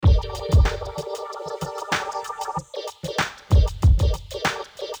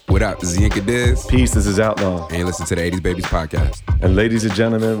What up? This is Yinka Diz. Peace, this is Outlaw. And you listen to the 80s Babies podcast. And ladies and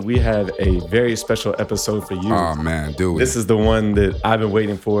gentlemen, we have a very special episode for you. Oh, man, do it. This is the one that I've been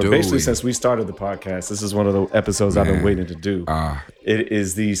waiting for. Basically, since we started the podcast, this is one of the episodes I've been waiting to do. It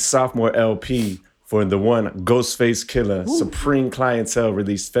is the sophomore LP for the one Ghostface Killah, Supreme Clientele,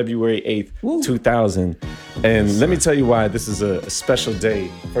 released February 8th, 2000. And let me tell you why this is a special day,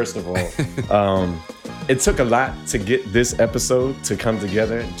 first of all. It took a lot to get this episode to come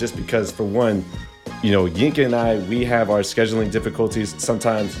together, just because, for one, you know, Yinka and I, we have our scheduling difficulties.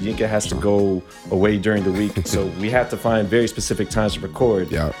 Sometimes Yinka has to go away during the week, so we have to find very specific times to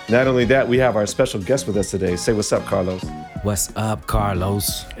record. Yeah. Not only that, we have our special guest with us today. Say what's up, Carlos. What's up,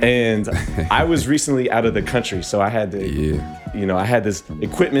 Carlos? And I was recently out of the country, so I had to, you know, I had this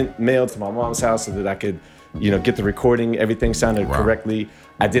equipment mailed to my mom's house so that I could, you know, get the recording. Everything sounded correctly.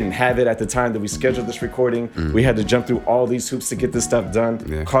 I didn't have it at the time that we scheduled this recording. We had to jump through all these hoops to get this stuff done.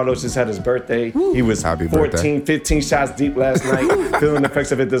 Yeah. Carlos just had his birthday. He was 15 shots deep last night, feeling the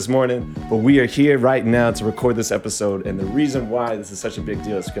effects of it this morning. But we are here right now to record this episode. And the reason why this is such a big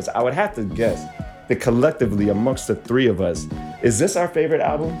deal is because I would have to guess that collectively amongst the three of us, is this our favorite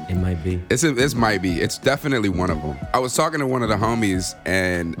album? It might be. It might be. It's definitely one of them. I was talking to one of the homies,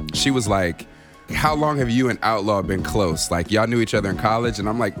 and she was like, how long have you and Outlaw been close? Like, y'all knew each other in college? And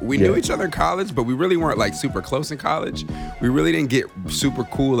I'm like, we knew each other in college, but we really weren't like super close in college. We really didn't get super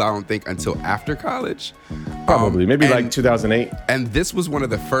cool, I don't think, until after college. Probably, maybe like 2008. And this was one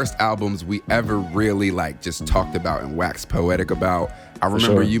of the first albums we ever really like just talked about and waxed poetic about. I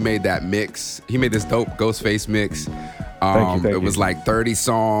remember you made that mix. He made this dope Ghostface mix. Thank you. It was like 30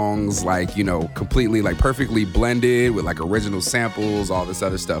 songs, like, you know, completely like perfectly blended with like original samples, all this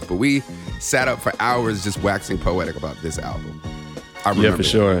other stuff. But we sat up for hours just waxing poetic about this album. I remember. Yeah, for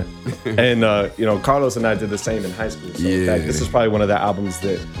sure. And, you know, Carlos and I did the same in high school. So in fact, this is probably one of the albums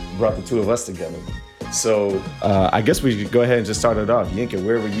that brought the two of us together. So I guess we could go ahead and just start it off. Yinka,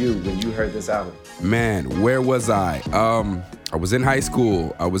 where were you when you heard this album? Man, where was I? I was in high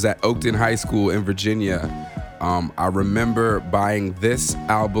school. I was at Oakton High School in Virginia. I remember buying this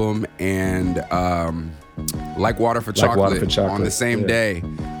album and Like Water for Chocolate on the same day.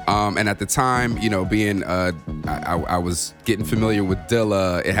 And at the time, you know, being I was getting familiar with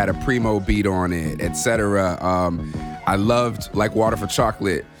Dilla. It had a Primo beat on it, etc. I loved Like Water for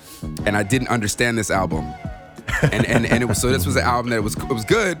Chocolate, and I didn't understand this album. and it was, so this was an album that it was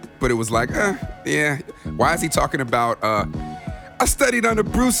good, but it was like, why is he talking about I studied under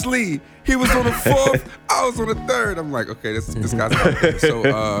Bruce Lee. He was on the fourth, I was on the third. I'm like, okay, this guy's album.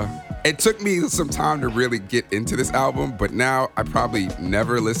 So it took me some time to really get into this album, but now I probably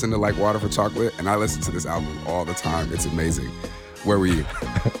never listen to Like Water for Chocolate, and I listen to this album all the time. It's amazing. Where were you?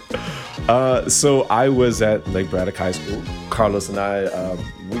 So I was at Lake Braddock High School. Carlos and I,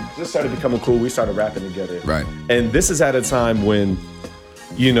 we just started becoming cool. We started rapping together. Right. And this is at a time when,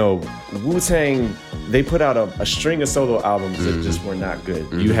 you know, Wu-Tang, they put out a string of solo albums that just were not good.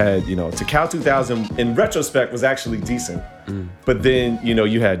 You had, you know, Tical 2000, in retrospect, was actually decent. But then, you know,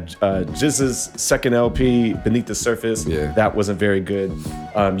 you had GZA's second LP, Beneath the Surface. Yeah. That wasn't very good.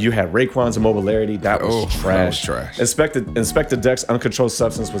 You had Raekwon's Immobilarity. That was trash. Inspector Deck's Uncontrolled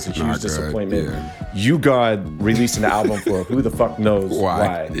Substance was a huge disappointment. Yeah. You God released an album for who the fuck knows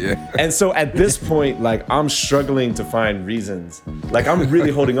why. Yeah. And so at this point, like, I'm struggling to find reasons. Like, I'm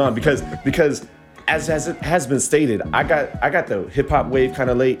really holding on because as it has been stated, I got the hip hop wave kind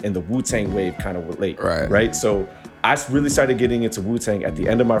of late and the Wu-Tang wave kind of late. Right. So I really started getting into Wu-Tang at the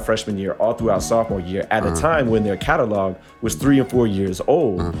end of my freshman year, all throughout sophomore year, at a time when their catalog was 3 and 4 years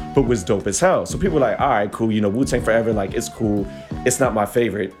old, but was dope as hell. So people were like, all right, cool, you know, Wu-Tang Forever, like, it's cool. It's not my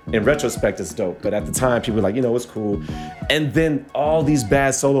favorite. In retrospect, it's dope. But at the time, people were like, you know, it's cool. And then all these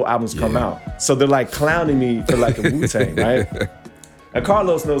bad solo albums come out. So they're like clowning me for like a Wu-Tang, right? And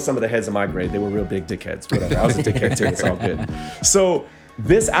Carlos knows some of the heads of my grade. They were real big dickheads. Whatever. I was a dickhead too. It's all good. So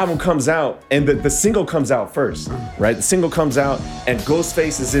this album comes out, and the single comes out first, right? The single comes out, and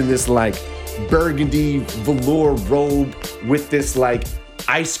Ghostface is in this like burgundy velour robe with this like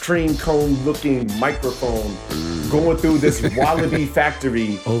ice cream cone looking microphone going through this Wallaby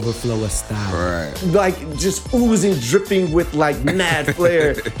factory. Overflow of style. Right. Like just oozing, dripping with like mad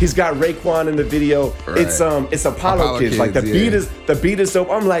flair. He's got Raekwon in the video. Right. It's Apollo Kids. Like the beat is dope.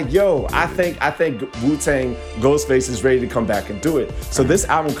 I'm like, yo, I think Wu-Tang Ghostface is ready to come back and do it. So this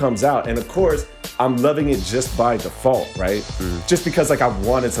album comes out, and of course, I'm loving it just by default, right? Just because like I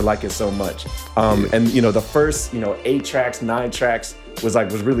wanted to like it so much. And you know, the first, 8 tracks, 9 tracks,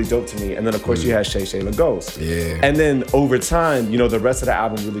 was really dope to me. And then of course you had Shay Shay Lagos. Yeah. And then over time, the rest of the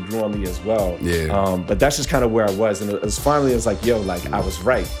album really grew on me as well. Yeah. But that's just kind of where I was. And it was like, yo, like I was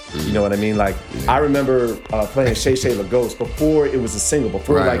right. You know what I mean? Like I remember playing Shay Shay Lagos before it was a single,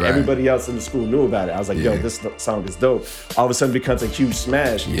 before everybody else in the school knew about it. I was like, yo, this song is dope. All of a sudden it becomes a huge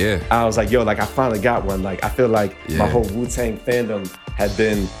smash. Yeah. I was like, yo, like I finally got one. Like I feel like my whole Wu-Tang fandom had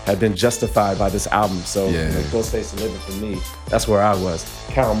been justified by this album. So Ghostface delivered for me. That's where I was.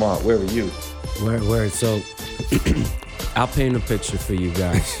 Cal Mont, where were you? Word. So I'll paint a picture for you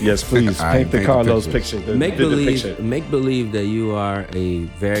guys. Yes, please. Paint the Carlos picture. Make believe that you are a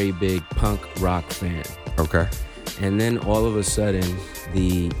very big punk rock fan. Okay. And then all of a sudden,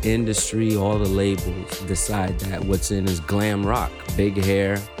 the industry, all the labels decide that what's in is glam rock, big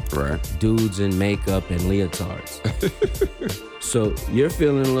hair, dudes in makeup and leotards. So you're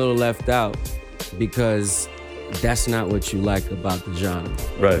feeling a little left out because that's not what you like about the genre.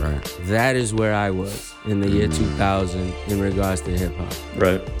 Right. That is where I was in the year 2000 in regards to hip hop.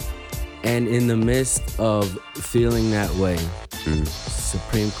 Right. And in the midst of feeling that way,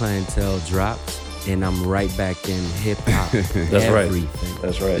 Supreme Clientele drops, and I'm right back in hip hop. That's everything. Right.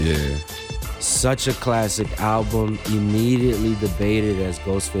 That's right. Yeah. Such a classic album, immediately debated as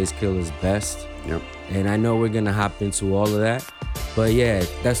Ghostface Killah's best. Yep. And I know we're gonna hop into all of that, but yeah,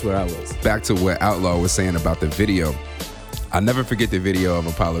 that's where I was. Back to what Outlaw was saying about the video. I'll never forget the video of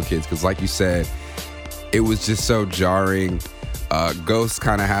Apollo Kids, because like you said, it was just so jarring. Ghost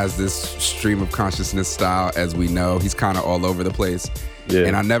kind of has this stream of consciousness style, as we know. He's kind of all over the place. Yeah.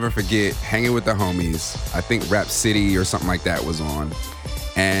 And I'll never forget hanging with the homies. I think Rap City or something like that was on.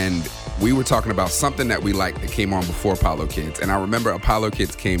 And we were talking about something that we liked that came on before Apollo Kids. And I remember Apollo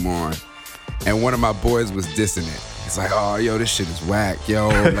Kids came on, and one of my boys was dissing it. He's like, oh, yo, this shit is whack. Yo,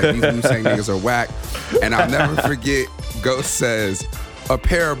 like these Wu-Tang niggas are whack. And I'll never forget, Ghost says, a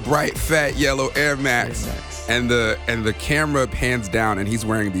pair of bright, fat, yellow Air Max. And the camera pans down, and he's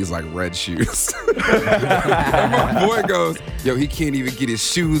wearing these like red shoes. And my boy goes, yo, he can't even get his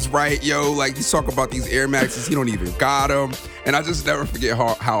shoes right, yo. Like, he's talking about these Air Maxes, he don't even got them. And I just never forget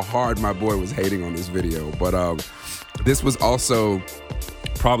how hard my boy was hating on this video. But this was also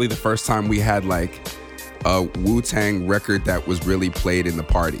probably the first time we had like a Wu-Tang record that was really played in the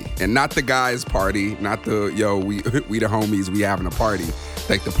party. And not the guys' party, not the, yo, we the homies, we having a party.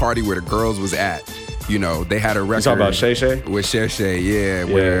 Like the party where the girls was at. You know, they had a record. You talking about Shay Shay? With Shay Shay,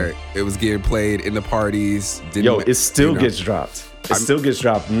 where it was getting played in the parties. It still gets dropped. It still gets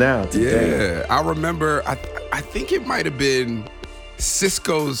dropped now today. Yeah, I remember, I think it might have been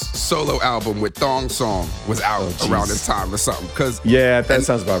Cisco's solo album with Thong Song was out around this time or something. That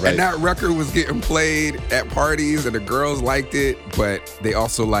sounds about right. And that record was getting played at parties, and the girls liked it, but they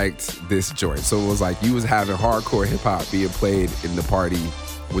also liked this joint. So it was like you was having hardcore hip hop being played in the party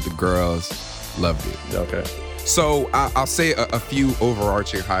with the girls. Loved it. Okay. So I'll say a few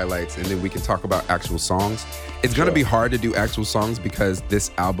overarching highlights, and then we can talk about actual songs. It's gonna be hard to do actual songs because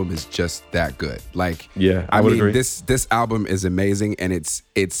this album is just that good. Like, I would agree. This album is amazing, and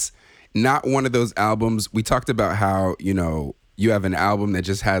it's not one of those albums. We talked about how, you know, you have an album that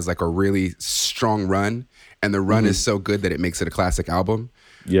just has like a really strong run, and the run is so good that it makes it a classic album.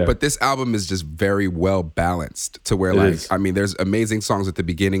 Yeah. But this album is just very well balanced to where there's amazing songs at the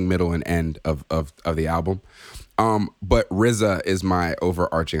beginning, middle, and end of the album. But RZA is my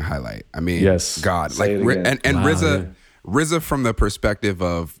overarching highlight. I mean, God, like, and RZA from the perspective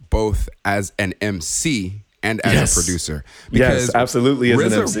of both as an MC and as a producer. Because absolutely, as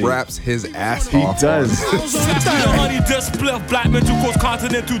an MC. RZA raps his ass off. He does. Honey, just spliff, black mental course,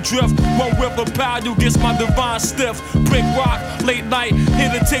 continental drift. One whip of power, you gets my divine stiff. Brick rock, late night,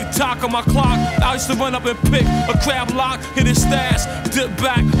 hit a tick tock on my clock. I used to run up and pick a crab lock, hit his stash, dip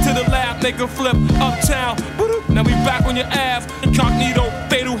back to the lab, make a flip uptown. Now we back on your Ave, incognito,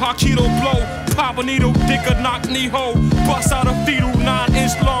 fatal Hakido blow. Pop a needle, dick a knock knee hole. Bust out a fetal,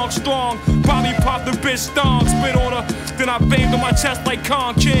 9-inch long, strong. Bobby pop the bitch stung, spit on her. Then I banged on my chest like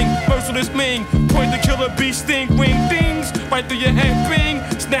Kong King. Merciless Ming, point the killer bee sting, wing things. Right through your head, bing.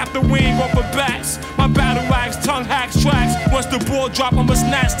 Snap the wing off of bats. My battle wax, tongue hacks, tracks. Once the ball drop, I'ma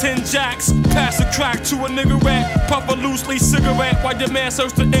snatch 10 jacks. Pass a crack to a nigga rat. Puff a loosely cigarette while your man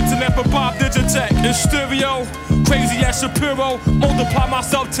search the internet for Bob Digitech. In stereo, crazy as Shapiro. Multiply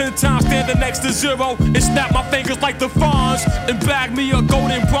myself 10 times, standing next to zero. And snap my fingers like the Fonz. And bag me a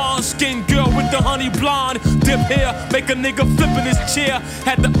golden bronze skin girl with the honey blonde. Dip hair, make a nigga flip in his chair.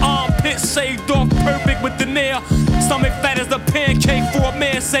 Had the armpit shaved off perfect with the nail. Stomach fat as a pancake for a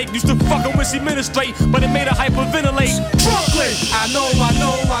man's sake. Used to fuck her when she ministrate, but it made her hyperventilate. Brooklyn! I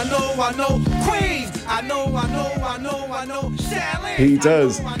know. Queens! I know. Shaolin! He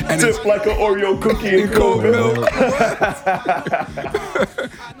does. And Dip like an Oreo cookie in cold milk.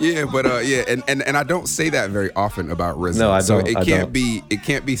 Yeah, but and I don't say that very often about RZA. No, I don't. So it I can't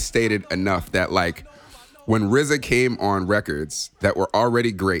don't. be stated enough that like when RZA came on records that were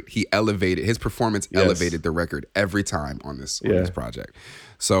already great, he elevated his performance, elevated the record every time on this project.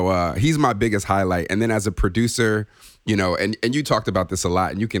 So he's my biggest highlight. And then as a producer, you know, and you talked about this a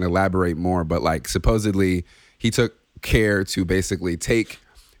lot, and you can elaborate more, but like supposedly he took care to basically take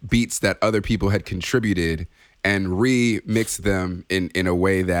beats that other people had contributed and remix them in a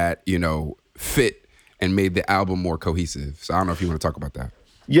way that, you know, fit and made the album more cohesive. So I don't know if you want to talk about that.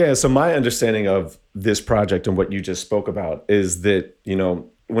 Yeah, so my understanding of this project and what you just spoke about is that, you know,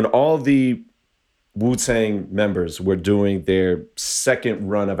 when all the Wu-Tang members were doing their second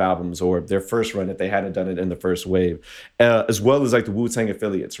run of albums or their first run if they hadn't done it in the first wave, as well as like the Wu-Tang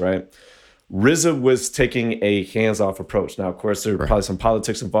affiliates, right? RZA was taking a hands-off approach. Now, of course, there are probably some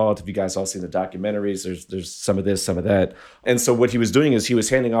politics involved. If you guys all seen the documentaries, there's some of this, some of that. And so what he was doing is he was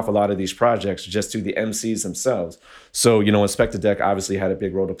handing off a lot of these projects just to the MCs themselves. So, you know, Inspector Deck obviously had a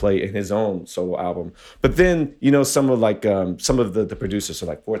big role to play in his own solo album. But then, you know, some of the producers, so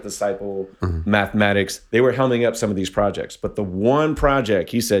like Fourth Disciple, Mathematics, they were helming up some of these projects. But the one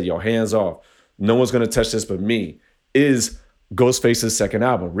project he said, yo, hands off, no one's going to touch this but me, is Ghostface's second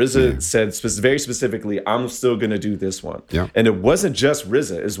album. RZA said very specifically, I'm still going to do this one. Yeah. And it wasn't just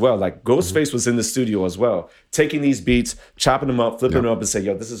RZA as well. Like Ghostface was in the studio as well, taking these beats, chopping them up, flipping them up and say,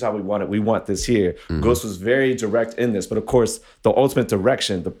 yo, this is how we want it. We want this here. Ghost was very direct in this. But of course, the ultimate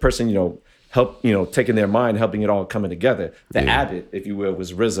direction, the person, you know, taking their mind, helping it all coming together. The abbot, if you will,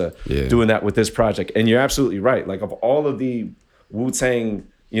 was RZA doing that with this project. And you're absolutely right. Like of all of the Wu-Tang,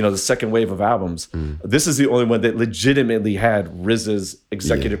 you know, the second wave of albums, this is the only one that legitimately had RZA's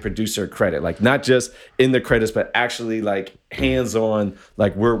executive producer credit. Like not just in the credits, but actually like hands-on,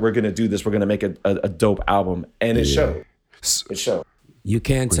 like we're going to do this. We're going to make a dope album. And it showed. It showed. You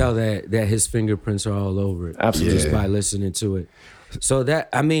can't tell that his fingerprints are all over it. Absolutely. Just by listening to it. So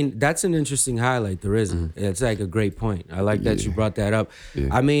that's an interesting highlight. There isn't. It's like a great point. I like that you brought that up.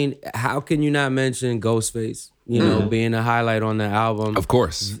 I mean, how can you not mention Ghostface? You know, being a highlight on the album. Of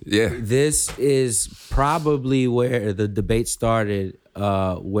course, yeah. This is probably where the debate started,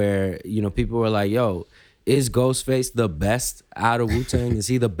 where, you know, people were like, yo, is Ghostface the best out of Wu-Tang? Is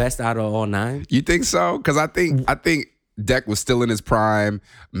he the best out of all nine? You think so? Because I think Deck was still in his prime.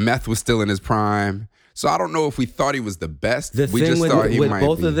 Meth was still in his prime. So I don't know if we thought he was the best. The we thing just with thought he might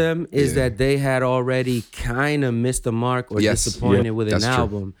both be. of them is that they had already kind of missed the mark or disappointed with an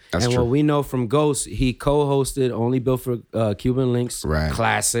album. That's and true. what we know from Ghost, he co-hosted Only Built for Cuban Links,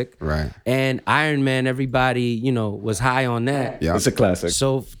 classic. Right. And Iron Man, everybody, you know, was high on that. Yeah, it's a classic.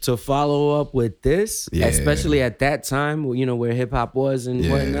 So to follow up with this, especially at that time, you know, where hip hop was and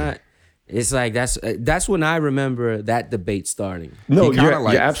whatnot, it's like that's when I remember that debate starting. No,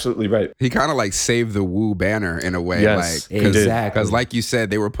 you're absolutely right. He kind of like saved the Wu banner in a way. Yes, like, exactly. Because like you said,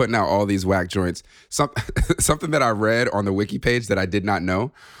 they were putting out all these whack joints. Something that I read on the wiki page that I did not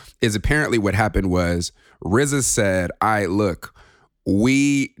know is apparently what happened was RZA said, all right, look,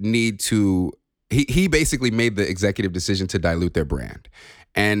 we need to... He basically made the executive decision to dilute their brand.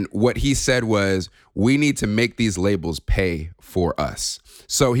 And what he said was, we need to make these labels pay for us.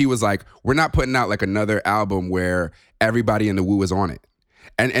 So he was like, we're not putting out like another album where everybody in the Wu is on it.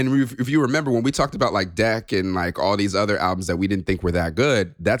 And if you remember when we talked about like Deck and like all these other albums that we didn't think were that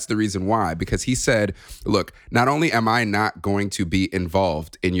good, that's the reason why. Because he said, look, not only am I not going to be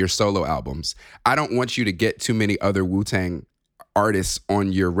involved in your solo albums, I don't want you to get too many other Wu-Tang artists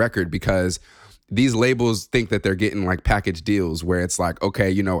on your record because these labels think that they're getting like package deals where it's like, okay,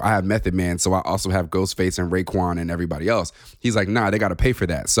 you know, I have Method Man, so I also have Ghostface and Raekwon and everybody else. He's like, nah, they got to pay for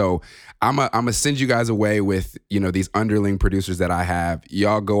that. So I'm gonna send you guys away with, you know, these underling producers that I have.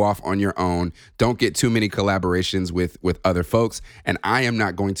 Y'all go off on your own. Don't get too many collaborations with other folks. And I am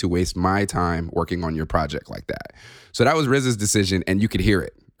not going to waste my time working on your project like that. So that was RZA's decision, and you could hear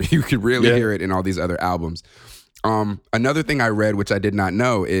it. You could really hear it in all these other albums. Another thing I read, which I did not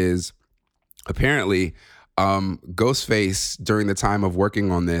know, is apparently, Ghostface, during the time of working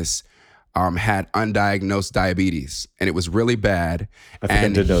on this, had undiagnosed diabetes, and it was really bad.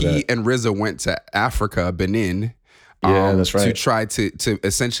 And he and RZA went to Africa, Benin, that's right, to try to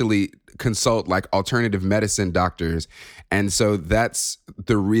essentially consult like alternative medicine doctors. And so that's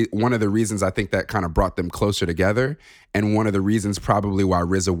one of the reasons I think that kind of brought them closer together. And one of the reasons probably why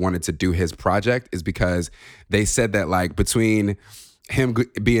RZA wanted to do his project is because they said that like between him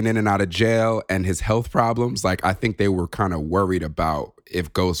being in and out of jail and his health problems, like I think they were kind of worried about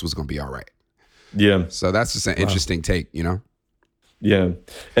if Ghost was going to be all right. Yeah. So that's just an interesting take, you know? Yeah.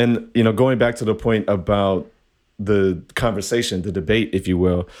 And, going back to the point about the conversation, the debate, if you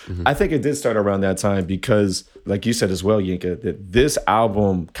will, I think it did start around that time because, like you said as well, Yinka, that this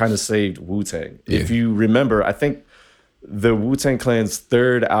album kind of saved Wu-Tang. Yeah. If you remember, I think the Wu-Tang Clan's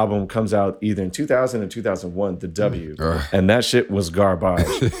third album comes out either in 2000 or 2001, The W, and that shit was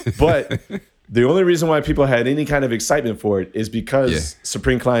garbage. But the only reason why people had any kind of excitement for it is because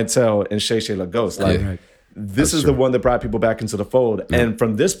Supreme Clientele and Shay Shay La Ghost. This is the one that brought people back into the fold. Yeah. And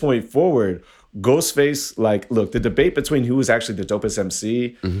from this point forward, Ghostface, look, the debate between who was actually the dopest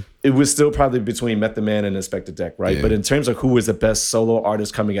MC, it was still probably between Method Man and Inspector Deck, right? Yeah. But in terms of who was the best solo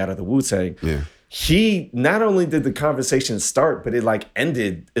artist coming out of the Wu-Tang, he not only did the conversation start, but it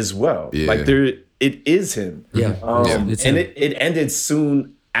ended as well. Yeah. It is him. Yeah. And it ended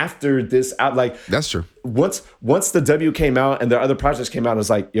soon after this out. That's true. Once the W came out and the other projects came out, it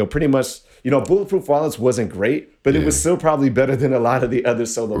was pretty much, Bulletproof Wallets wasn't great, but it was still probably better than a lot of the other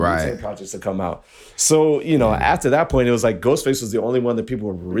solo Wu-Tang projects that come out. So, after that point, it was Ghostface was the only one that people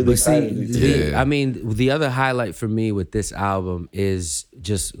were really excited to. I mean, the other highlight for me with this album is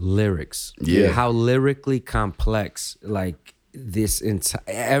just lyrics. Yeah. How lyrically complex, this entire,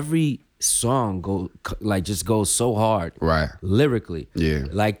 every song just goes so hard, right? Lyrically,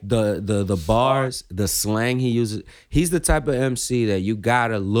 the bars, the slang he uses. He's the type of MC that you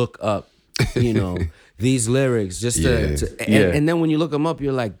gotta look up, these lyrics just and then when you look him up,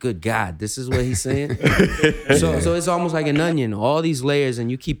 you're like, good God, this is what he's saying. so it's almost like an onion, all these layers, and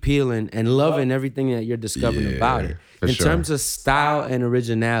you keep peeling and loving everything that you're discovering about it. In terms of style and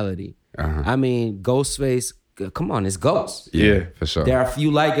originality, I mean, Ghostface. Come on, it's Ghost. Yeah, for sure. There are a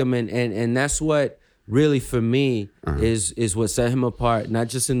few like him, and that's what really for me is what set him apart, not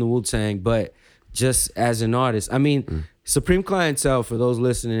just in the Wu-Tang, but just as an artist. I mean, Supreme Clientele, for those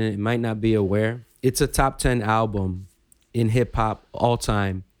listening, it might not be aware, it's a top 10 album in hip hop all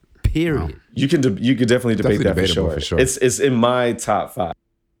time. Period. Wow. You could definitely debate that for sure. It's in my top 5.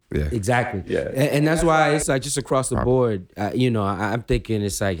 Yeah. Exactly. Yeah. And that's why it's just across the board, I'm thinking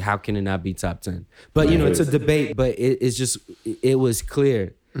it's how can it not be top 10? But, it's a debate, but it was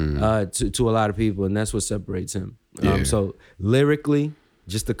clear to a lot of people, and that's what separates him. So lyrically,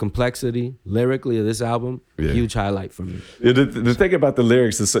 just the complexity lyrically of this album, huge highlight for me. The thing about the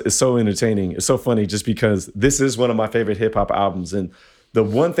lyrics is so entertaining. It's so funny just because this is one of my favorite hip hop albums. And the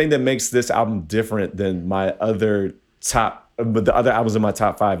one thing that makes this album different than my other but the other albums in my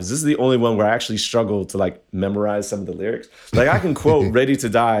top 5 is this is the only one where I actually struggle to memorize some of the lyrics. I can quote Ready to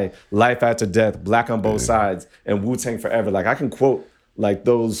Die, Life After Death, Black on Both Sides, and Wu-Tang Forever. I can quote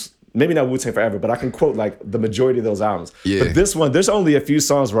those, maybe not Wu-Tang Forever, but I can quote the majority of those albums. Yeah. But this one, there's only a few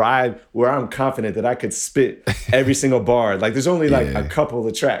songs where I'm confident that I could spit every single bar. There's only a couple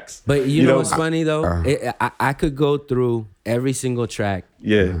of tracks. But you know what's funny though? I could go through every single track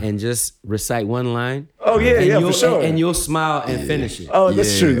and just recite one line. Oh yeah, for sure. And you'll smile and finish it. Oh,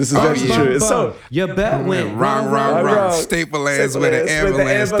 that's true. This is actually true. It's so your belt went wrong. Staple lands where the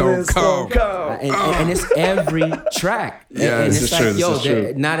ambulance don't come. And it's every track. Yeah, and this is true.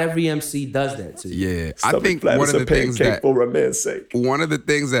 True. Not every MC does that to you. Yeah, I think one of the things that for romance sake. One of the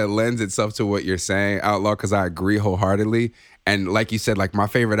things that lends itself to what you're saying, Outlaw, because I agree wholeheartedly. And like you said, my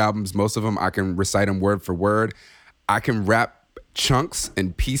favorite albums, most of them, I can recite them word for word. I can rap chunks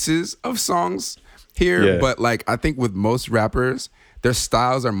and pieces of songs here, but I think with most rappers, their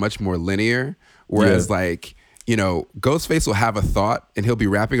styles are much more linear. Whereas Ghostface will have a thought and he'll be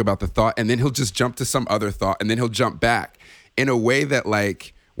rapping about the thought, and then he'll just jump to some other thought, and then he'll jump back in a way that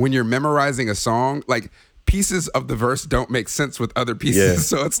when you're memorizing a song, pieces of the verse don't make sense with other pieces.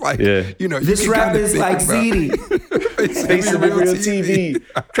 So it's this rap is like ZD. Face of the real TV.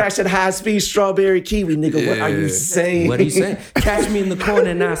 Crash at high speed, strawberry kiwi, nigga. What are you saying? What are you saying? Catch me in the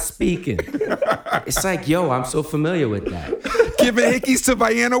corner not speaking. It's I'm so familiar with that. Giving hickeys to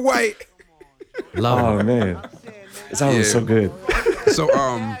Vienna White. Love it. Man. It's always so good. So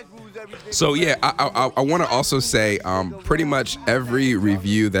I want to also say pretty much every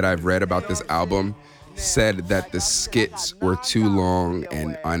review that I've read about this album said that the skits were too long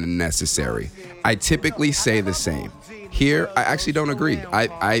and unnecessary. I typically say the same. Here, I actually don't agree. I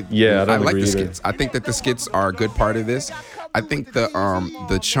like the skits. I think that the skits are a good part of this. I think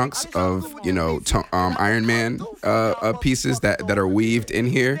the chunks of Iron Man pieces that are weaved in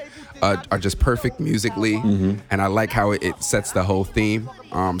here are just perfect musically, and I like how it sets the whole theme.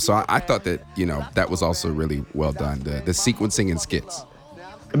 So I thought that that was also really well done. The sequencing and skits.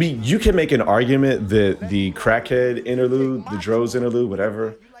 I mean, you can make an argument that the Crackhead interlude, the Droz interlude,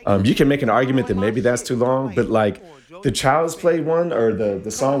 whatever, you can make an argument that maybe that's too long, but like the Child's Play one or the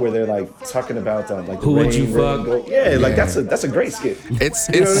song where they're like talking about like the Who rain, would you fuck? yeah, like that's a great skit.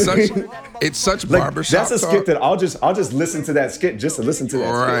 It's such Like, barbershop that's a skit that I'll just listen to that skit just to listen to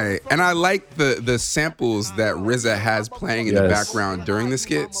that right. skit. And I like the samples that RZA has playing in the background during the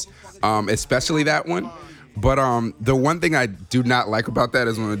skits, especially that one. But the one thing I do not like about that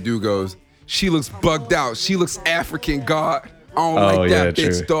is when a dude goes, "She looks bugged out. She looks African, God. I don't like that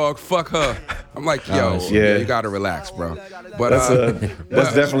bitch, true. dog. Fuck her." I'm like, yo, you gotta relax, bro. But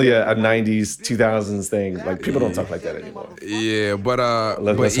That's definitely a 90s, 2000s thing. Like, people don't talk like that anymore. yeah, but I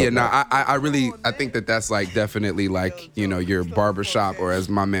think that's like definitely like, you know, your barbershop, or as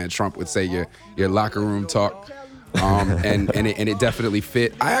my man Trump would say, your locker room talk. And it definitely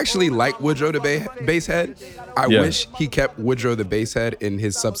fit. I actually like Woodrow the Basshead. I wish he kept Woodrow the Basshead in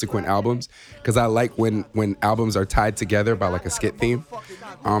his subsequent albums, because I like when albums are tied together by like a skit theme.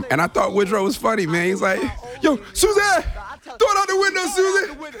 And I thought Woodrow was funny, man. He's like, "Yo, Susan, throw it out the window,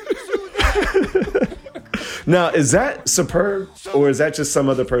 Susan." Now, is that Superb or is that just some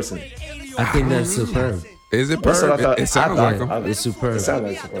other person? I think that's Superb. Is it That's what I Perv? thought. It sounds like him. It's Superb. It sounds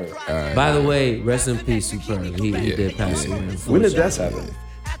like Superb. By the way, rest in peace, Superb. He did pass away. When did that happen?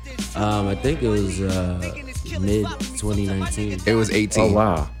 I think it was mid 2019. It was 18. Oh,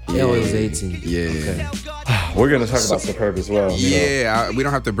 wow. Yeah, it was 18. Yeah. Okay. We're going to talk about Superb as well. Yeah, we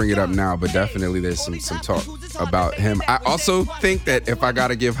don't have to bring it up now, but definitely there's some talk about him. I also think that if I got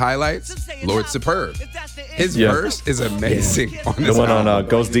to give highlights, Lord Superb. His verse is amazing on this The one album. on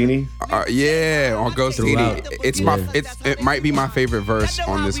Ghost Dini? On Ghost Dini. It might be my favorite verse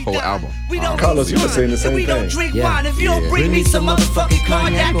on this whole album. Carlos, you were saying the same thing. Yeah. If you don't bring me some motherfucking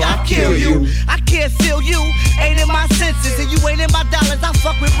cognac, I'll kill you. I can't feel you. Ain't in my senses, and you ain't in my dollars. I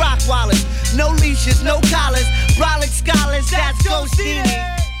fuck with rock wallets. No leashes, no collars. Brolic scholars, that's Ghost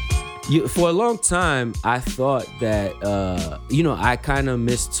Dini. For a long time, I thought that, I kind of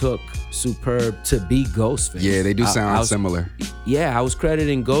mistook Superb to be Ghostface. Yeah, they do sound similar. Yeah, I was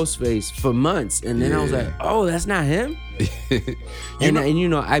crediting Ghostface for months, and then I was like, oh, that's not him?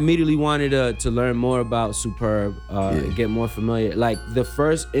 I immediately wanted to learn more about Superb, and get more familiar. Like, the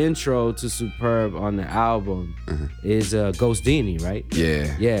first intro to Superb on the album is Ghost Dini, right?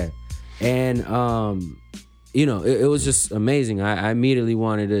 Yeah. Yeah. And, it was just amazing. I immediately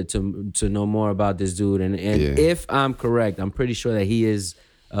wanted to know more about this dude. And if I'm correct, I'm pretty sure that he is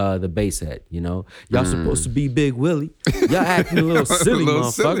the Basshead, Y'all supposed to be Big Willie. Y'all acting a little silly,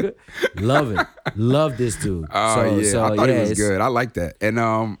 motherfucker. Love it. Love this dude. Oh, I thought he was good. I like that. And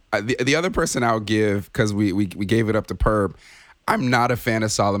the other person I'll give, because we gave it up to Perb, I'm not a fan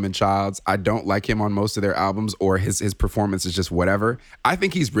of Solomon Childs. I don't like him on most of their albums, or his performance is just whatever. I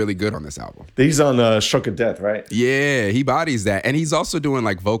think he's really good on this album. He's on Stroke of Death, right? Yeah, he bodies that. And he's also doing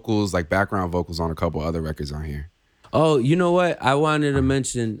like vocals, like background vocals on a couple other records on here. Oh, you know what? I wanted to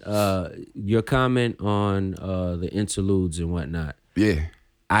mention your comment on the interludes and whatnot. Yeah.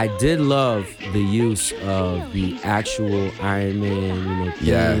 I did love the use of the actual Iron Man,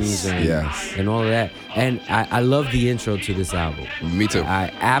 themes and all of that. And I love the intro to this album. Me too.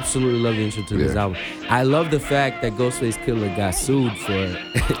 I absolutely love the intro to this album. I love the fact that Ghostface Killah got sued for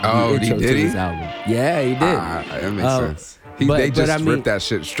the intro to this album. Yeah, he did. That makes sense. They just ripped that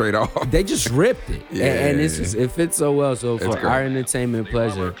shit straight off. They just ripped it. And it fits so well. So for our entertainment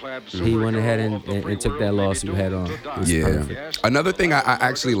pleasure, he went ahead and took that lawsuit head on. Perfect. Another thing I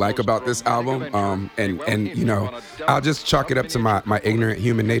actually like about this album, and I'll just chalk it up to my ignorant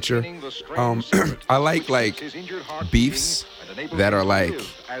human nature. I like beefs that are like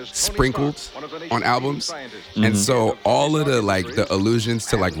sprinkled on albums. And so all of the allusions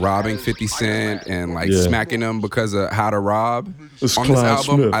to like robbing 50 Cent and like smacking them because of How to Rob it's on Clyde this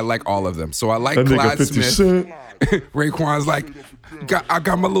album, Smith. I like all of them. So I like that Clyde 50 Smith. Cent. Raekwon's like, I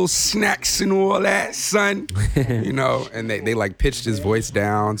got my little snacks and all that, son. And they like pitched his voice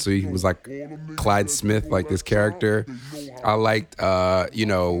down, so he was like Clyde Smith, like this character. I liked,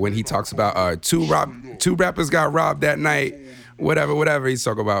 when he talks about two rappers got robbed that night, whatever. He's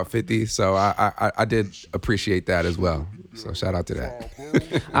talking about 50. So I did appreciate that as well. So shout out to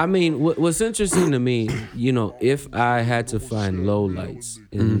that. I mean, what's interesting to me, if I had to find lowlights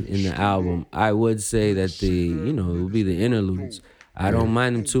in the album, I would say that it would be the interludes. I don't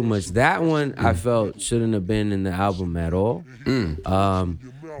mind them too much. That one I felt shouldn't have been in the album at all.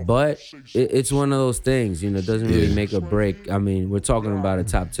 But it's one of those things, it doesn't really make a break. I mean, we're talking about a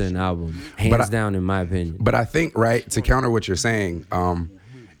top 10 album, hands down, in my opinion. But I think, right, to counter what you're saying, one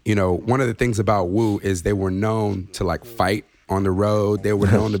of the things about Wu is they were known to like fight on the road. They were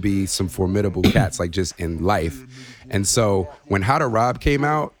known to be some formidable cats, like just in life. And so when How to Rob came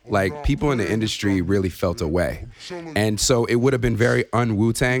out, like people in the industry really felt away. And so it would have been very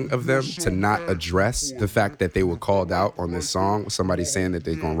un-Wu-Tang of them to not address the fact that they were called out on this song, somebody saying that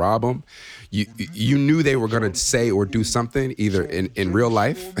they're gonna rob them. You knew they were gonna say or do something either in real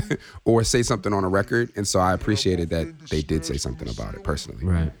life or say something on a record. And so I appreciated that they did say something about it personally.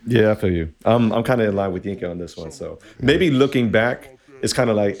 Right. Yeah, I feel you. I'm kind of in line with Yinka on this one. So maybe looking back, it's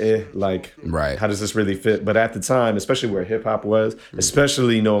kind of like, right. How does this really fit? But at the time, especially where hip hop was,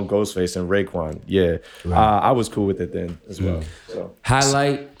 especially knowing Ghostface and Raekwon, I was cool with it then as well. So.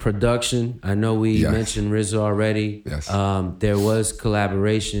 Highlight production. I know we mentioned RZA already. Yes. There was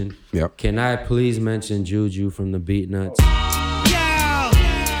collaboration. Yep. Can I please mention Juju from the Beatnuts?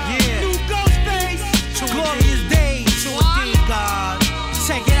 New Ghostface, glorious days. God,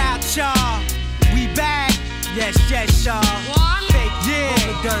 check it out, y'all. We back. Yes, y'all.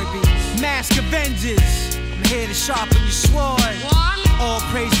 Derby, Mask Avengers. I'm here to sharpen your sword. All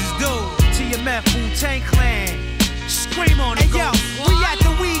praises due to your Meth Wu-Tang Clan. Scream on it, yo. We at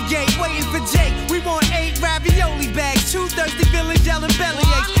the weed gate waiting for Jake. We want 8 ravioli bags, 2 thirsty villains yelling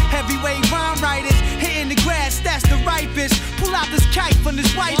bellyaches. Heavyweight rhyme writers hitting the grass, that's the ripest. Pull out this kite from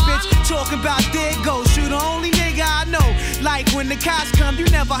this white bitch. Talking about there goes, you the only nigga I know. Like when the cops come, you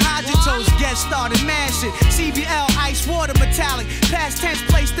never hide your toes. Get started, mash it. CBL, ice water, metallic. Past tense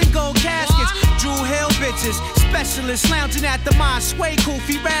placed in gold caskets. Drew Hill bitches. Specialists lounging at the mine. Sway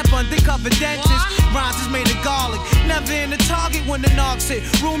Koofy, rap undercover dentist. Rhymes is made of garlic. Never in the target when the knocks hit.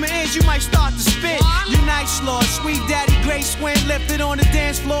 Rumor is you might start to spit. Unite Slaw, Sweet Daddy, Grace Swin, lifted on the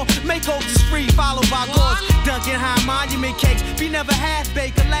dance floor. Makeovers free, followed by gauze. Dunkin' High Monument cakes. Be never half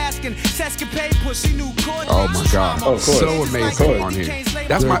baked Alaskan. Sescapade, pussy, new court. Oh my God. Oh, of course. So amazing on here.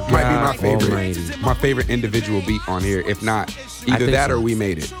 That's might be my favorite. Almighty. My favorite individual beat on here. If not, either that so. or We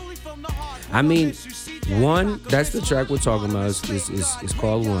Made It. I mean, One, that's the track we're talking about. It's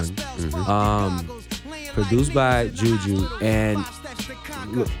called One. Produced by Juju. And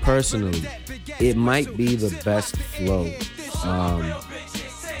look, personally, it might be the best flow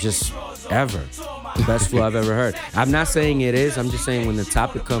just ever. The best flow I've ever heard. I'm not saying it is. I'm just saying when the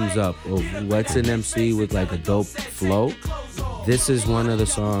topic comes up of what's an MC with like a dope flow, this is one of the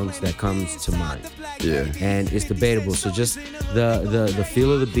songs that comes to mind. Yeah. And it's debatable. So just the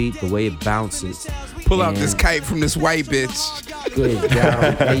feel of the beat, the way it bounces. Pull out this kite from this white bitch. Good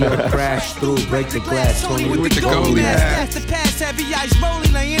down. Hey, yo, crash through, break the glass. Tony with the goalie hat. That's the pass, heavy ice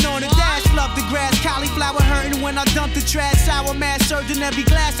rolling, laying on the dash. Love the grass, cauliflower hurting when I dump the trash. Sour mass surging every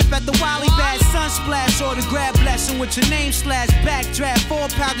glass up at the Wally Bass. Sun splash or the grab blessing with your name slash. Backdraft,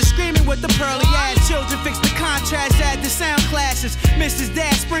 4-pounder screaming with the pearly ass. Children fix the contrast, add the sound classes. Mrs.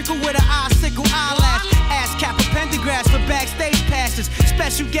 Dad sprinkle with an icicle eyelash. Ass cap a pentagraphs for backstage passes.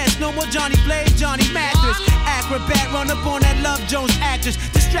 Special guest, no more Johnny Blaze, Johnny Mathis. Acrobat, run up on that Love Jones actress.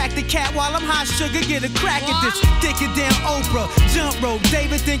 Distract the cat while I'm hot sugar, get a crack at this. Dick it down Oprah, jump rope.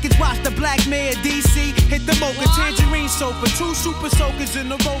 David Dinkins, watch the Black Mayor DC. Hit the mocha, tangerine sofa. 2 super soakers in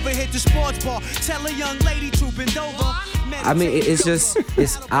the Rover, hit the sports bar. Tell a young lady to bend over. I mean,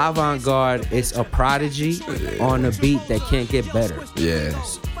 it's avant-garde. It's a prodigy on a beat that can't get better. Yeah.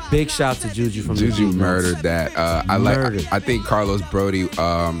 Big shout to Juju from Juju the Beatnuts. murdered that. I think Carlos Brody,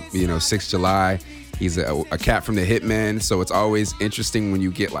 6th July, he's a cat from the Hitmen. So it's always interesting when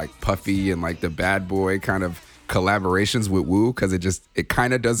you get like Puffy and like the Bad Boy kind of collaborations with Wu, because it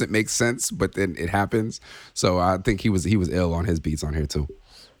kind of doesn't make sense, but then it happens. So I think he was ill on his beats on here too.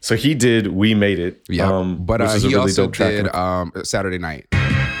 So he did We Made It. Yeah, but which is a he really also dope track. did Saturday Night.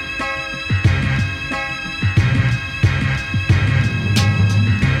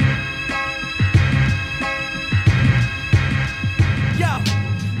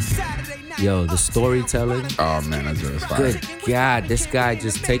 Yo, the storytelling. Oh man, that's really fire. Good God, this guy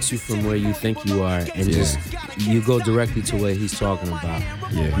just takes you from where you think you are and just you go directly to what he's talking about.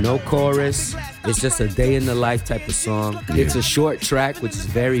 Yeah. No chorus. It's just a day in the life type of song. Yeah. It's a short track, which is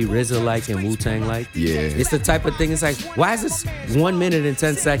very RZA-like and Wu-Tang-like. Yeah. It's the type of thing, it's like, why is this 1 minute and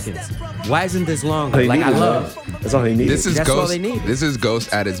 10 seconds? Why isn't this longer? Like, I love. That's all they need. That's all Ghost. they need. This is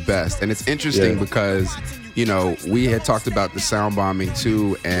Ghost at its best, and it's interesting because, we had talked about the sound bombing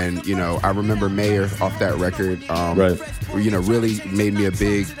too, and I remember Mayer off that record, really made me a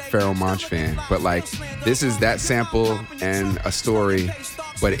big Pharoah Monch fan. But like, this is that sample and a story,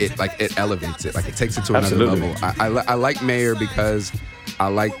 but it elevates it, like it takes it to another level. I like Mayer because I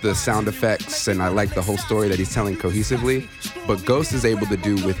like the sound effects and I like the whole story that he's telling cohesively. But Ghost is able to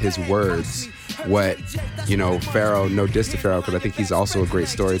do with his words what Pharoah, no diss to Pharoah, because I think he's also a great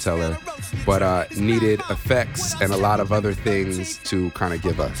storyteller. but needed effects and a lot of other things to kind of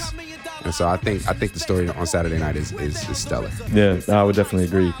give us. And so I think the story on Saturday Night is stellar. Yeah, I would definitely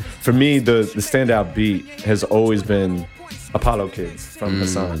agree. For me, the standout beat has always been Apollo Kids from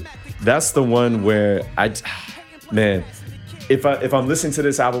Hassan. That's the one where if I'm listening to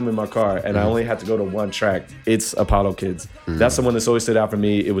this album in my car and I only had to go to one track, it's Apollo Kids. That's the one that's always stood out for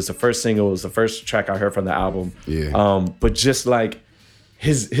me. It was the first single. It was the first track I heard from the album. Yeah. But just like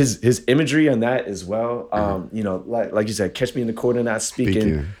his imagery on that as well. You know, like you said, catch me in the corner not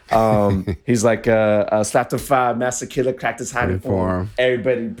speaking. He's like slap the 5, master killer, cracked his hiding form.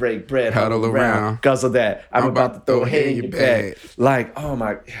 Everybody break bread, huddle around, guzzle that. I'm about to throw a head in your bag. Like, oh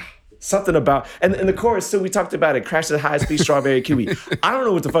my. Something about, and the chorus too, we talked about it, crash at high speed, strawberry kiwi. I don't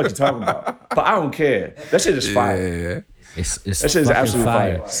know what the fuck you're talking about, but I don't care. That shit is fire. It's that shit is absolutely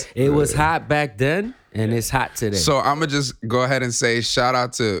fire. It was hot back then, and it's hot today. So I'm going to just go ahead and say shout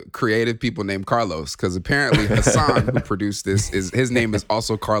out to creative people named Carlos, because apparently Hassan, who produced this, his name is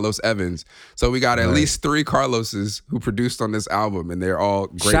also Carlos Evans. So we got at least 3 Carloses who produced on this album, and they're all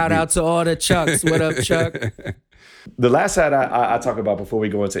great. Shout out to all the Chucks. What up, Chuck? The last side I talk about before we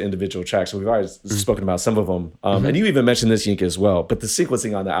go into individual tracks, so we've already spoken about some of them. And you even mentioned this, Yinka, as well, but the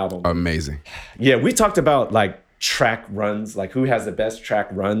sequencing on the album. Amazing. Yeah, we talked about like track runs, like who has the best track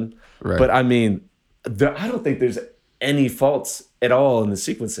run. Right. But I mean, I don't think there's any faults at all in the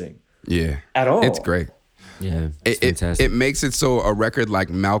sequencing. Yeah. At all. It's great. Yeah, it's fantastic. It makes it so a record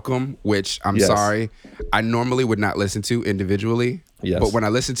like Malcolm, which I'm sorry, I normally would not listen to individually. Yes. But when I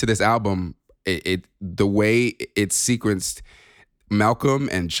listen to this album, the way it's sequenced, Malcolm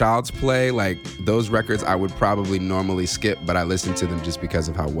and Child's Play, like those records I would probably normally skip, but I listen to them just because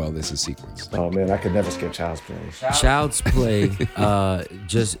of how well this is sequenced. Oh man, I could never skip Child's Play. Child's Play,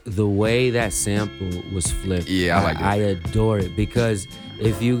 just the way that sample was flipped. Yeah, I like it. I adore it, because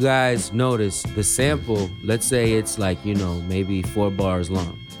if you guys notice the sample, let's say it's like, you know, maybe 4 bars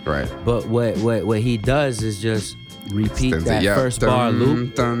long. Right. But what he does is just repeat that first bar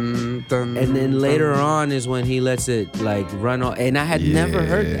loop, and then later on is when he lets it like run on. And I had never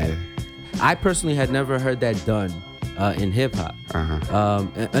heard that. I personally had never heard that done in hip hop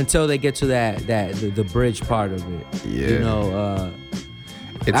until they get to the bridge part of it. Yeah. You know,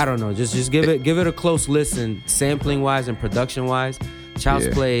 I don't know. Just give it a close listen, sampling wise and production wise. Child's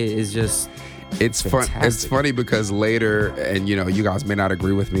Play is just. It's fun. It's funny because later, and you know, you guys may not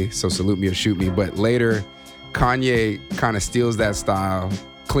agree with me, so salute me or shoot me, but later, Kanye kind of steals that style,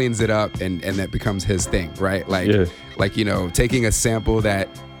 cleans it up, and that becomes his thing, right? Like you know, taking a sample that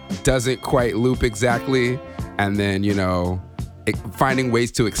doesn't quite loop exactly, and then you know, finding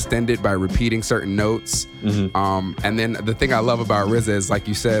ways to extend it by repeating certain notes. And then the thing I love about RZA is, like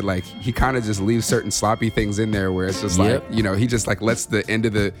you said, like he kind of just leaves certain sloppy things in there where it's just like, you know, he just like lets the end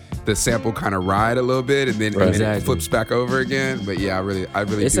of the sample kind of ride a little bit, and then it flips back over again. But yeah, I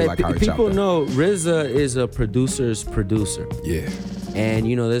really it's do like how he chopped people it. know RZA is a producer's producer. Yeah. And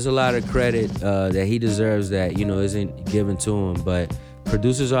you know, there's a lot of credit that he deserves that, you know, isn't given to him, but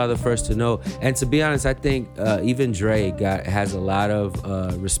producers are the first to know. And to be honest, I think even Dre has a lot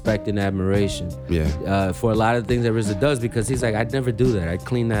of respect and admiration for a lot of things that RZA does, because he's like, I'd never do that. I'd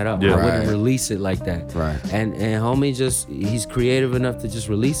clean that up. I wouldn't release it like that. Right. And homie he's creative enough to just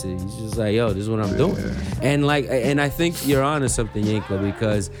release it. He's just like, yo, this is what I'm doing. And I think you're onto something, Yinka,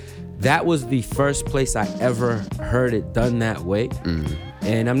 because that was the first place I ever heard it done that way.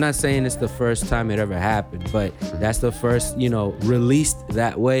 And I'm not saying it's the first time it ever happened, but that's the first, you know, released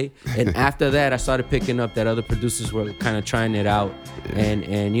that way. And after that, I started picking up that other producers were kind of trying it out.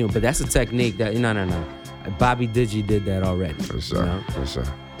 And you know, but that's a technique that, no. Bobby Digi did that already. For sure, you know? for sure.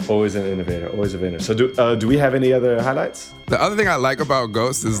 Always an innovator, always a innovator. So do we have any other highlights? The other thing I like about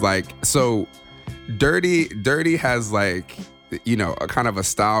Ghost is like, so Dirty has like, you know, a kind of a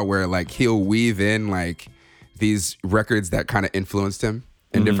style where like he'll weave in like these records that kind of influenced him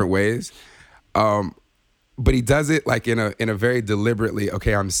in different ways. But he does it like in a very deliberately,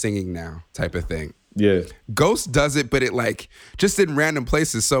 okay, I'm singing now type of thing. Yeah. Ghost does it, but it like just in random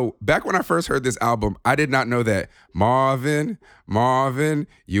places. So back when I first heard this album, I did not know that Marvin,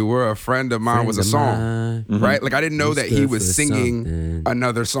 you were a friend of mine was a song, right? Like I didn't know that he was singing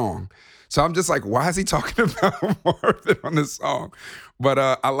another song. So I'm just like, why is he talking about Marvin on this song? But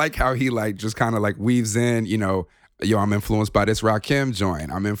I like how he like just kind of like weaves in, you know, yo, I'm influenced by this Rakim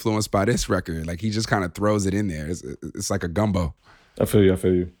joint. I'm influenced by this record. Like he just kind of throws it in there. It's like a gumbo. I feel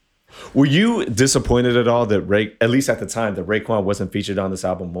you. Were you disappointed at all that at least at the time, that Raekwon wasn't featured on this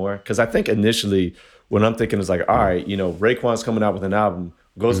album more? Because I think initially what I'm thinking is like, all right, you know, Raekwon's coming out with an album,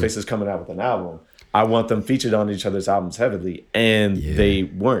 Ghostface is coming out with an album. I want them featured on each other's albums heavily, and they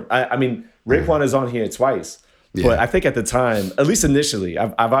weren't. I mean, Raekwon is on here twice. Yeah. But I think at the time, at least initially,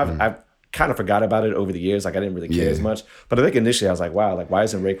 I've kind of forgot about it over the years. Like I didn't really care as much. But I think initially I was like, wow, like why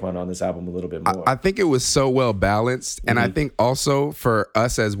isn't Raekwon on this album a little bit more? I think it was so well balanced. And I think also for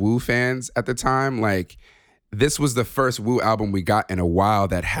us as Wu fans at the time, like this was the first Wu album we got in a while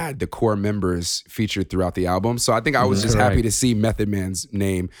that had the core members featured throughout the album. So I think I was just happy to see Method Man's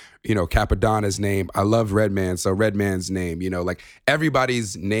name, you know, Capadonna's name. I love Redman, so Redman's name, you know, like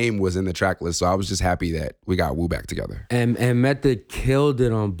everybody's name was in the track list. So I was just happy that we got Wu back together. And Method killed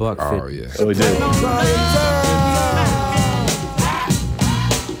it on Buck 50. Oh, yeah. Oh, we did.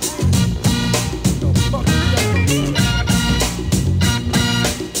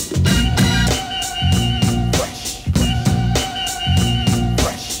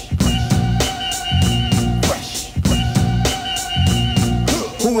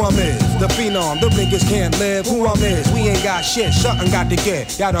 Who I'm is, the phenom, the niggas can't live. Who I'm is, we ain't got shit, something got to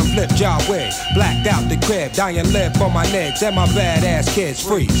give. Y'all done flipped y'all way, blacked out the crib, dying live for my legs and my badass kids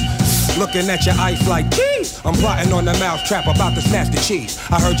freeze. Looking at your ice like, geez, I'm plotting on the mouse trap, about to snatch the cheese.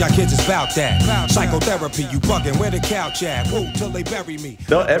 I heard y'all kids is about that. Psychotherapy, you bugging, where the couch at? Woo, till they bury me.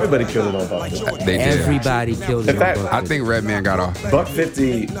 No, everybody killed it on Buck 50. They did. Everybody killed it In fact, on Buck 50. I think Redman got off. Buck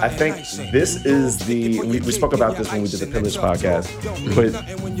 50, I think this is we spoke about this when we did the Pillage podcast,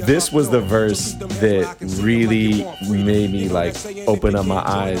 but this was the verse that really made me like open up my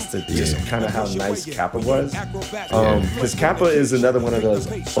eyes to just kind of how nice Kappa was. Because Kappa is another one of those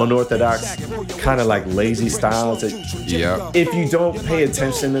unorthodox, kind of like lazy styles that if you don't pay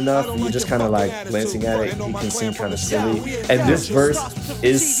attention enough, you're just kind of like glancing at it, he can seem kind of silly. And this verse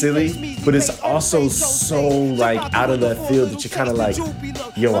is silly, but it's also so like out of left field that you're kind of like,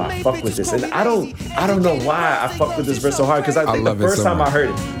 yo, I fuck with this. And I don't know why I fuck with this verse so hard, because I think the first time I heard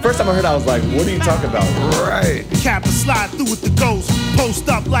it, I was like, what are you talking about? Right. Kappa slide through with the ghost, post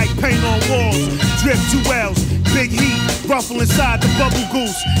up like paint on walls, drip 2 L's, big heat, ruffle inside the bubble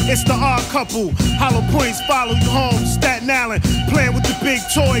goose. It's the odd couple, hollow points follow you home, Staten Island, playing with the big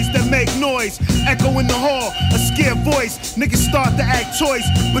toys that make noise, echo in the hall, a scared voice, niggas start to act choice,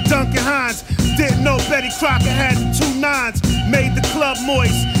 but Duncan Hines didn't know Betty Crocker had the 2 9s, made the club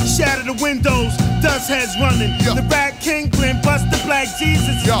moist, shattered the windows, dust heads running, the Rat King, Glenn Buster, Black Jesus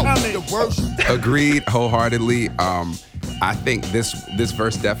is coming. Agreed wholeheartedly. I think this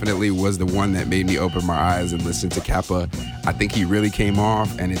verse definitely was the one that made me open my eyes and listen to Kappa. I think he really came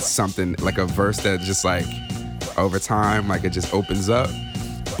off, and it's something like a verse that just like over time, like it just opens up.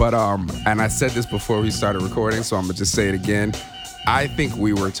 But and I said this before we started recording, so I'm gonna just say it again. I think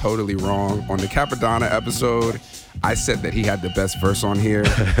we were totally wrong on the Capadonna episode. I said that he had the best verse on here.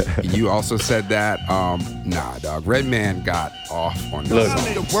 You also said that. Nah, dog. Redman got off on this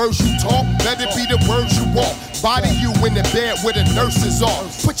song. The words you talk, let it be the words you walk. Body you in the bed where the nurses are.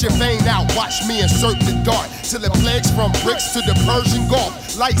 Put your vein out, watch me insert the dart. Till it plagues from bricks to the Persian Gulf.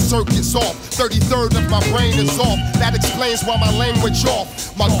 Light circuits off, 33rd of my brain is off. That explains why my language off.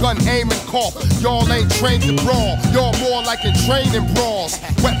 My gun aim and cough. Y'all ain't trained to brawl. Y'all more like in training brawls.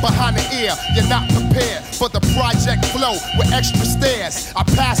 Wet behind the ear, you're not prepared for the project flow with extra stairs. I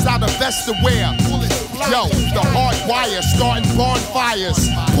pass out a vest to wear. Yo, the hard wire starting bonfires.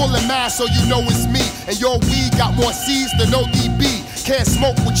 Pulling mass so you know it's me. And your weed got more C's than ODB. Can't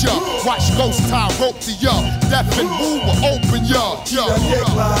smoke with ya. Watch ghost tie rope to ya. Death and move will open ya.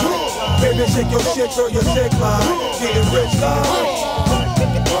 Baby, shake your shit, throw your dick line. Getting rich,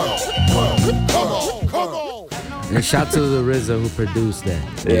 Come on. And shout to the RZA who produced that.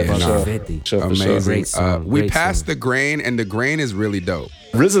 Yeah, for sure. 50. Sure, for Amazing. sure. Great song. We Great passed song. the grain, and the grain is really dope.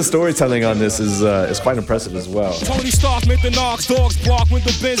 RZA's storytelling on this is quite impressive as well. Tony Stark made the knocks, dogs bark when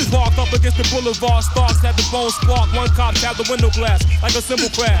the Benz parked up against the boulevard. Starks had the bone spark, one cop tapped the window glass like a simple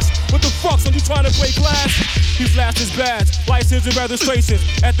crash. What the fuck, son, you trying to break glass? He flashed his badge, license and registrations.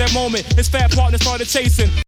 At that moment, his fat partner started chasing.